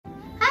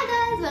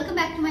welcome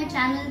back to my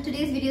channel.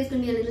 Today's video is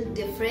going to be a little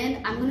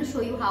different. I'm going to show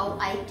you how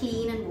I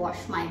clean and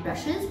wash my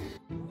brushes.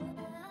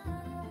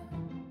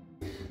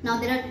 Now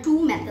there are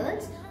two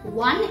methods.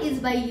 One is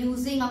by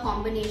using a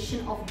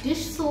combination of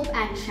dish soap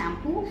and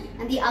shampoo,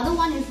 and the other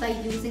one is by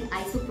using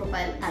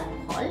isopropyl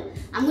alcohol.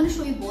 I'm going to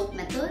show you both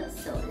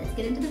methods, so let's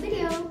get into the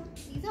video.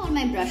 These are all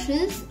my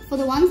brushes. For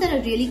the ones that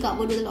are really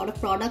covered with a lot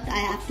of product, I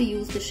have to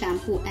use the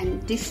shampoo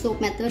and dish soap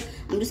method.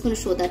 I'm just going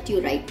to show that to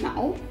you right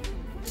now.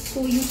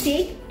 So you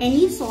take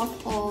any sort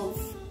of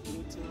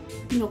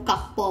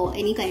cup or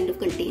any kind of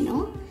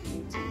container,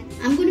 and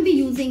I'm going to be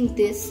using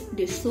this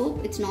dish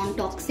soap. It's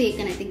non-toxic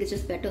and I think it's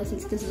just better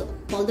since this is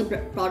all the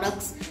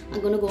products are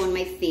going to go on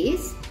my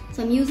face.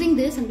 So I'm using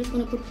this. I'm just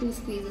going to put 2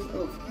 squeezes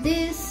of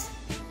this,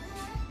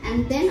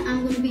 and then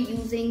I'm going to be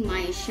using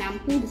my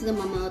shampoo. This is the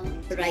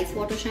mamaearth Rice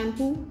Water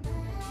Shampoo.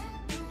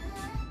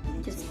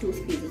 Just 2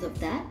 squeezes of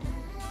that.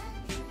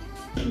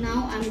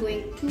 Now I'm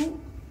going to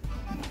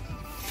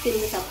fill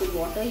this up with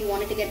water. You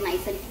want it to get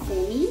nice and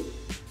foamy.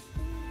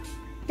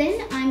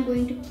 Then I'm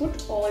going to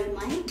put all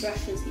my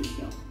brushes in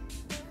here.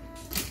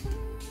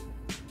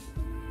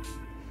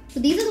 So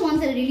these are the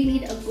ones that really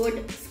need a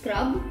good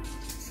scrub.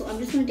 So I'm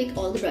just going to take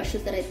all the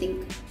brushes that I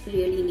think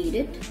really need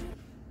it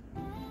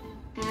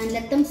and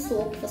let them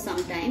soak for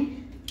some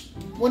time.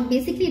 What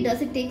basically it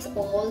does, it takes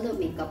all the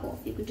makeup off.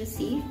 You can just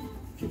see,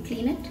 if you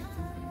clean it,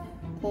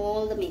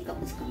 all the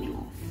makeup is coming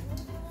off.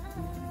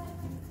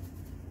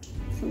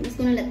 So I'm just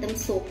going to let them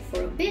soak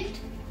for a bit,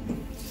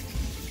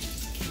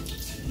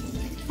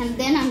 and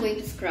then I'm going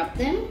to scrub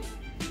them.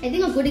 I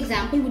think a good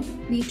example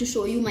would be to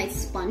show you my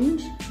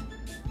sponge.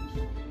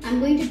 I'm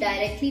going to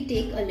directly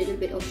take a little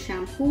bit of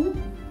shampoo,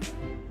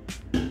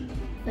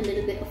 a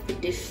little bit of the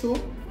dish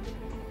soap.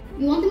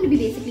 You want them to be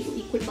basically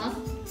equal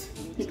parts.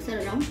 Mix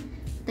it around.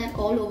 Put that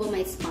all over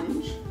my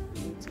sponge.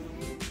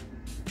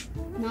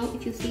 Now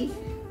if you see,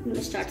 I'm going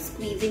to start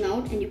squeezing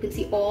out and you can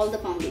see all the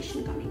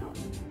foundation coming out.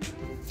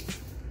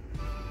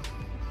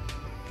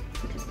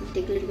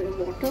 Take a little bit of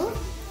water,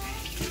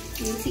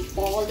 and you'll see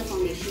all the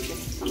foundation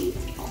just coming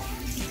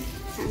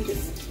off, and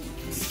this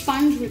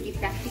sponge will be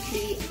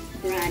practically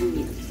brand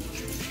new.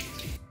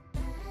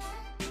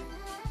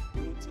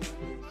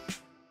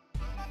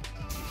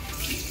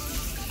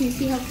 Can you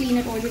see how clean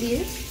it already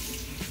is?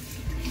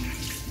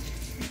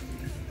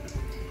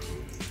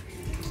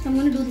 So I'm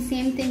going to do the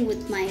same thing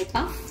with my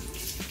puff.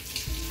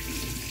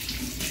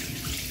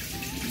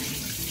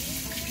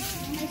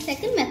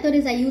 Second method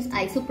is I use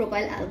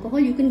isopropyl alcohol.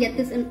 You can get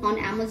this on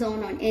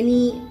Amazon or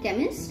any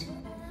chemist.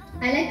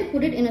 I like to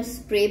put it in a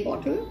spray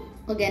bottle.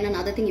 Again,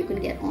 another thing you can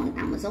get on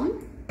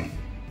Amazon.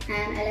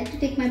 And I like to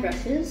take my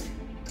brushes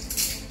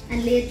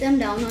and lay them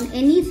down on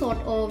any sort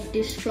of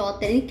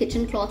dishcloth, any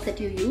kitchen cloth that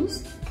you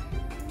use.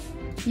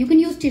 You can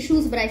use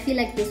tissues, but I feel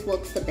like this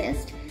works the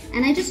best.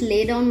 And I just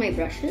lay down my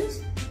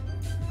brushes.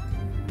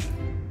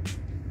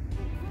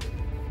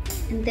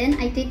 And then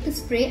I take the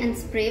spray and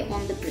spray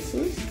on the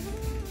bristles.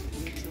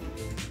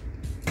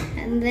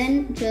 And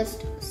then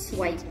just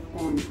swipe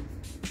on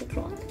the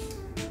cloth.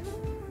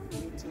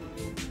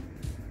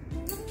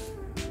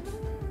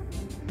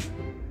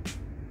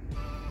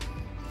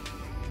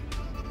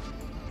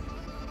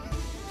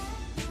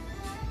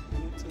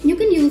 You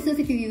can use this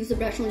if you use the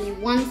brush only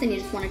once and you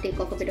just want to take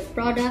off a bit of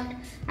product.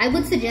 I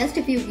would suggest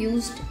if you've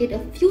used it a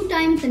few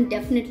times, then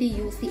definitely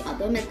use the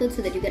other method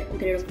so that you get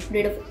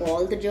rid of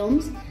all the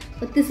germs.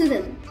 But this is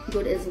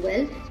good as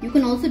well. You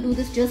can also do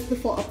this just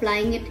before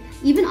applying it.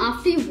 Even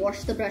after you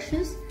wash the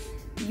brushes,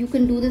 you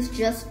can do this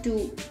just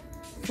to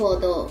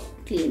further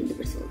clean the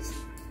bristles.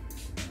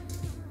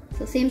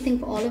 So same thing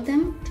for all of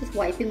them, just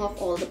wiping off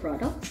all the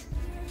products.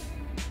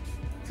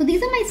 So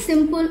these are my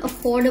simple,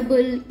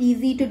 affordable,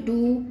 easy to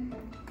do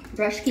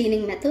brush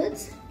cleaning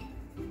methods.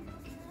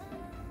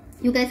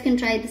 You guys can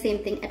try the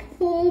same thing at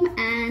home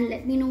and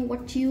let me know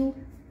what you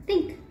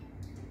think.